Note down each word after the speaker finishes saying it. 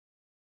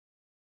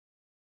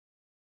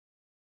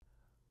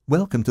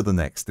Welcome to the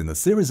next in a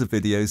series of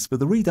videos for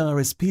the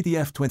Readiris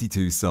PDF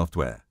 22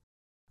 software.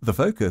 The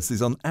focus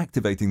is on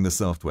activating the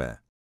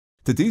software.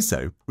 To do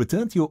so,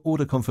 return to your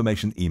order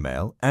confirmation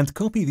email and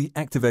copy the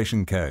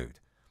activation code.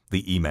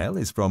 The email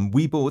is from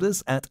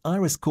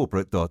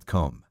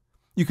weborders@iriscorporate.com.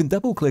 You can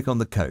double-click on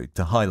the code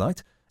to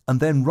highlight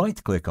and then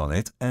right-click on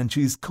it and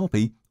choose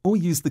Copy or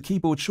use the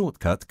keyboard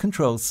shortcut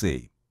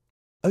Ctrl-C.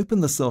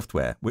 Open the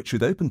software, which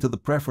should open to the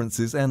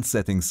Preferences and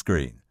Settings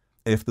screen.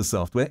 If the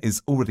software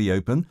is already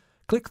open,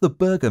 click the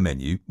burger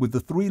menu with the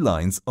 3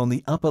 lines on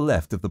the upper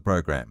left of the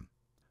program.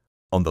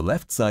 On the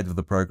left side of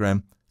the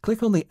program,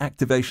 click on the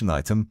activation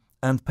item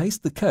and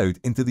paste the code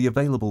into the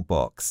available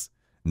box.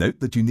 Note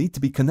that you need to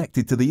be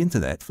connected to the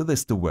internet for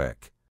this to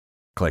work.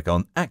 Click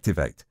on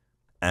Activate,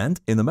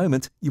 and in a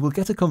moment you will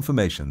get a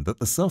confirmation that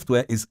the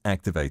software is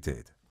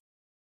activated.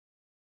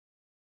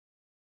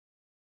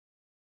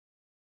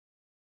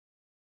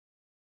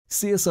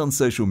 See us on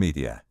social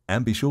media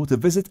and be sure to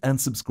visit and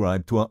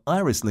subscribe to our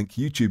IrisLink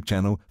YouTube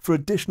channel for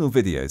additional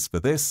videos for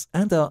this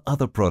and our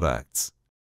other products.